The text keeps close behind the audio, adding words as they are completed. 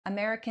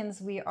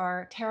Americans, we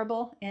are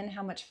terrible in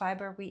how much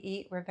fiber we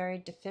eat. We're very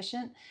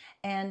deficient.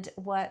 And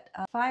what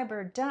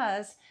fiber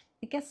does,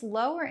 it gets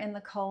lower in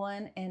the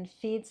colon and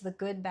feeds the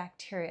good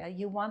bacteria.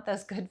 You want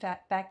those good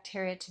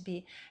bacteria to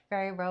be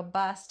very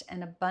robust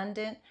and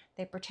abundant.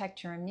 They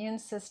protect your immune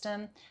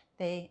system.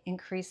 They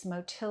increase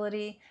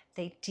motility.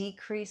 They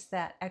decrease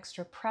that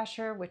extra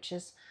pressure, which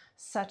is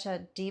such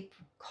a deep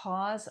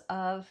cause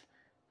of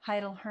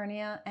hiatal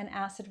hernia and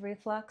acid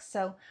reflux.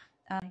 So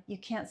you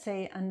can't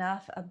say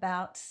enough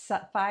about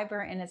fiber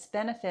and its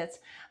benefits,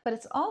 but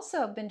it's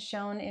also been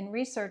shown in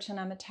research, and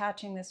I'm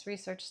attaching this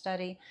research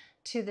study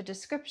to the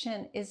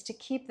description, is to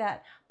keep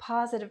that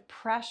positive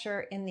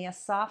pressure in the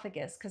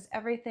esophagus, because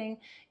everything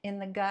in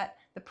the gut,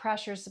 the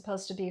pressure is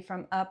supposed to be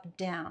from up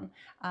down,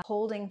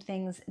 holding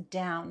things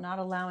down, not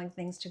allowing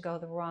things to go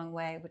the wrong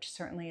way, which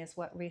certainly is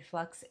what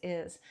reflux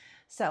is.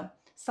 So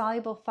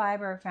soluble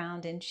fiber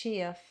found in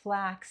chia,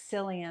 flax,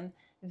 psyllium,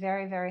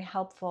 very, very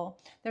helpful.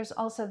 There's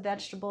also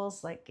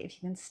vegetables, like if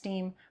you can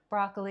steam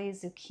broccoli,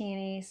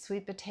 zucchini,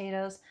 sweet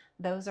potatoes,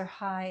 those are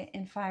high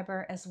in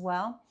fiber as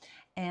well,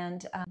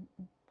 and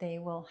they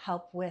will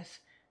help with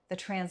the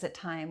transit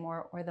time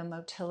or the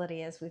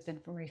motility, as we've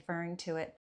been referring to it.